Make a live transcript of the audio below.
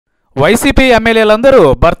YCP ఎమ్మెల్యేలందరూ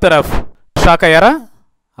బర్తరఫ్. Shock అయ్యారా?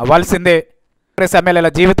 అవ్వాల్సిందే. కాంగ్రెస్ ఎమ్మెల్యేల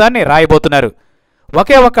జీవితాన్ని రాయబోతున్నారు.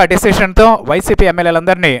 ఒకే ఒక్క డిసిషన్తో వైసీపీ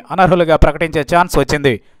ఎమ్మెల్యేలందరినీ అనర్హులుగా ప్రకటించే ఛాన్స్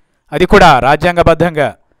వచ్చింది. అది కూడా రాజ్యాంగబద్ధంగా.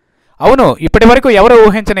 అవును, ఇప్పటి వరకు ఎవరూ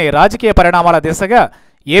ఊహించని రాజకీయ పరిణామాల దిశగా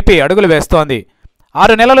ఏపీ అడుగులు వేస్తోంది.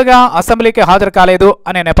 6 నెలలుగా అసెంబ్లీకి హాజరు కాలేదు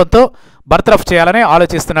అనే నెపంతో బర్తరఫ్ చేయాలని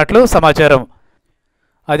ఆలోచిస్తున్నట్లు సమాచారం.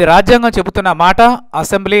 అది రాజ్యాంగం చెబుతున్న మాట.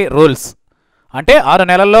 అసెంబ్లీ రూల్స్ అంటే 6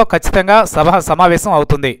 నెలల్లో ఖచ్చితంగా సభ సమావేశం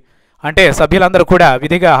అవుతుంది. అంటే సభ్యులందరూ కూడా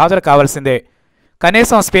విధిగా హాజరు కావాల్సిందే.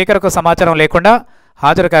 కనీసం స్పీకర్కు సమాచారం లేకుండా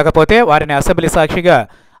హాజరు కాకపోతే వారిని అసెంబ్లీ సాక్షిగా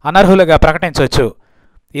అనర్హులుగా ప్రకటించవచ్చు.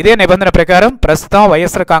 ఇదే నిబంధన ప్రకారం ప్రస్తుతం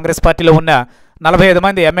వైఎస్ఆర్ కాంగ్రెస్ పార్టీలో ఉన్న 45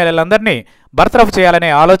 మంది ఎమ్మెల్యేలందరినీ బర్తరఫ్ చేయాలనే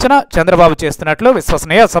ఆలోచన చంద్రబాబు చేస్తున్నట్లు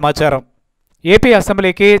విశ్వసనీయ సమాచారం. ఏపీ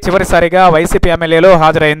అసెంబ్లీకి చివరిసారిగా వైసీపీ ఎమ్మెల్యేలు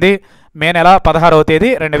హాజరైంది మే నెల 16వ తేదీ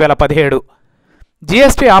 2017.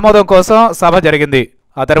 జీఎస్టీ ఆమోదం కోసం సభ జరిగింది.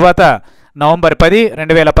 ఆ తర్వాత నవంబర్ 10,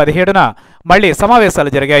 2017న మళ్లీ సమావేశాలు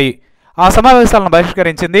జరిగాయి. ఆ సమావేశాలను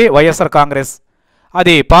బహిష్కరించింది వైఎస్ఆర్ కాంగ్రెస్.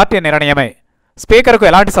 అది పార్టీ నిర్ణయమే. స్పీకర్కు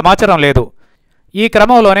ఎలాంటి సమాచారం లేదు. ఈ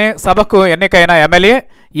క్రమంలోనే సభకు ఎన్నికైన ఎమ్మెల్యే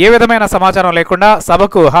ఏ విధమైన సమాచారం లేకుండా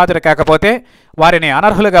సభకు హాజరు కాకపోతే వారిని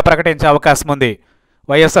అనర్హులుగా ప్రకటించే అవకాశం ఉంది.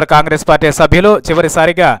 వైఎస్ఆర్ కాంగ్రెస్ పార్టీ సభ్యులు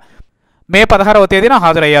చివరిసారిగా మే 16వ తేదీన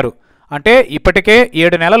హాజరయ్యారు. అంటే ఇప్పటికే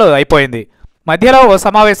 7 నెలలు అయిపోయింది. మధ్యలో ఓ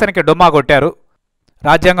సమావేశానికి డుమ్మా కొట్టారు.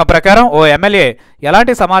 రాజ్యాంగం ప్రకారం ఓ ఎమ్మెల్యే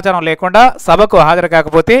ఎలాంటి సమాచారం లేకుండా సభకు హాజరు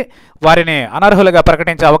కాకపోతే వారిని అనర్హులుగా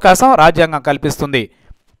ప్రకటించే అవకాశం రాజ్యాంగం కల్పిస్తుంది.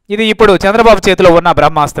 ఇది ఇప్పుడు చంద్రబాబు చేతిలో ఉన్న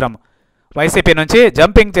బ్రహ్మాస్త్రం. వైసీపీ నుంచి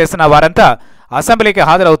జంపింగ్ చేసిన వారంతా అసెంబ్లీకి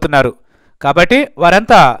హాజరవుతున్నారు. కాబట్టి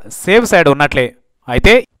వారంతా సేఫ్ సైడ్ ఉన్నట్లే.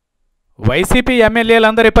 అయితే వైసీపీ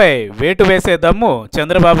ఎమ్మెల్యేలందరిపై వేటు వేసే దమ్ము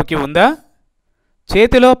చంద్రబాబుకి ఉందా?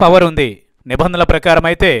 చేతిలో పవర్ ఉంది. నిబంధనల ప్రకారం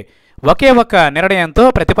అయితే ఒకే ఒక్క నిర్ణయంతో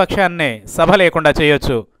ప్రతిపక్షాన్ని సభ లేకుండా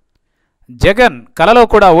చేయొచ్చు. జగన్ కలలో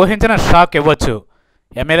కూడా ఊహించిన షాక్ ఇవ్వచ్చు.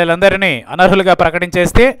 ఎమ్మెల్యేలందరినీ అనర్హులుగా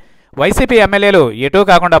ప్రకటించేస్తే వైసీపీ ఎమ్మెల్యేలు ఎటూ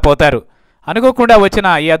కాకుండా పోతారు. అనుకోకుండా వచ్చిన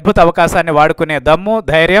ఈ అద్భుత అవకాశాన్ని వాడుకునే దమ్ము,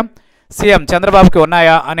 ధైర్యం సీఎం చంద్రబాబుకి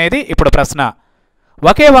ఉన్నాయా అనేది ఇప్పుడు ప్రశ్న.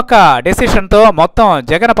 ఒకే ఒక్క డెసిషన్తో మొత్తం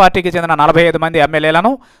జగన్ పార్టీకి చెందిన 45 మంది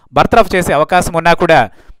ఎమ్మెల్యేలను బర్తరఫ్ చేసే అవకాశం ఉన్నా కూడా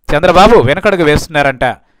చంద్రబాబు వెనకడుగు వేస్తున్నారంట.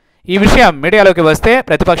 ఈ విషయం మీడియాలోకి వస్తే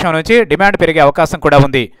ప్రతిపక్షం నుంచి డిమాండ్ పెరిగే అవకాశం కూడా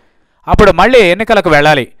ఉంది. అప్పుడు మళ్ళీ ఎన్నికలకు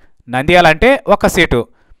వెళ్ళాలి. నంద్యాల అంటే 1 సీటు.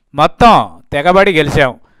 మొత్తం తెగబడి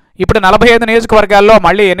గెలిచాం. ఇప్పుడు 45 నియోజకవర్గాల్లో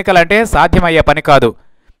మళ్ళీ ఎన్నికలంటే సాధ్యమయ్యే పని కాదు.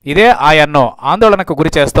 ఇదే ఆయన్ను ఆందోళనకు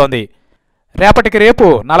గురి చేస్తోంది. రేపటికి రేపు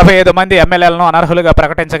 45 మంది ఎమ్మెల్యేలను అనర్హులుగా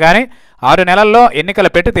ప్రకటించగానే 6 నెలల్లో ఎన్నికలు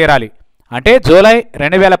పెట్టి తీరాలి. అంటే జూలై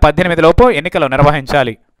 2018 లోపు ఎన్నికలు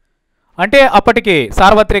నిర్వహించాలి. అంటే అప్పటికి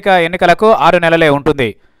సార్వత్రిక ఎన్నికలకు 6 నెలలే ఉంటుంది.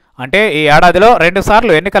 అంటే ఈ ఏడాదిలో 2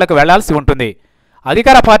 సార్లు ఎన్నికలకు వెళ్లాల్సి ఉంటుంది.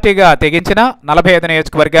 అధికార పార్టీగా తెగించిన 45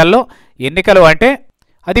 నియోజకవర్గాల్లో ఎన్నికలు అంటే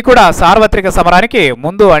అది కూడా సార్వత్రిక సమరానికి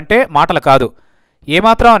ముందు అంటే మాటలు కాదు.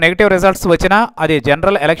 ఏమాత్రం నెగిటివ్ రిజల్ట్స్ వచ్చినా అది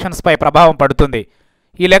జనరల్ ఎలక్షన్స్పై ప్రభావం పడుతుంది.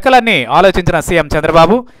 ఈ లెక్కలన్నీ ఆలోచించిన సీఎం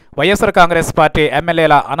చంద్రబాబు వైఎస్ఆర్ కాంగ్రెస్ పార్టీ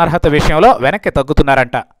ఎమ్మెల్యేల అనర్హత విషయంలో వెనక్కి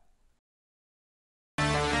తగ్గుతున్నారంట.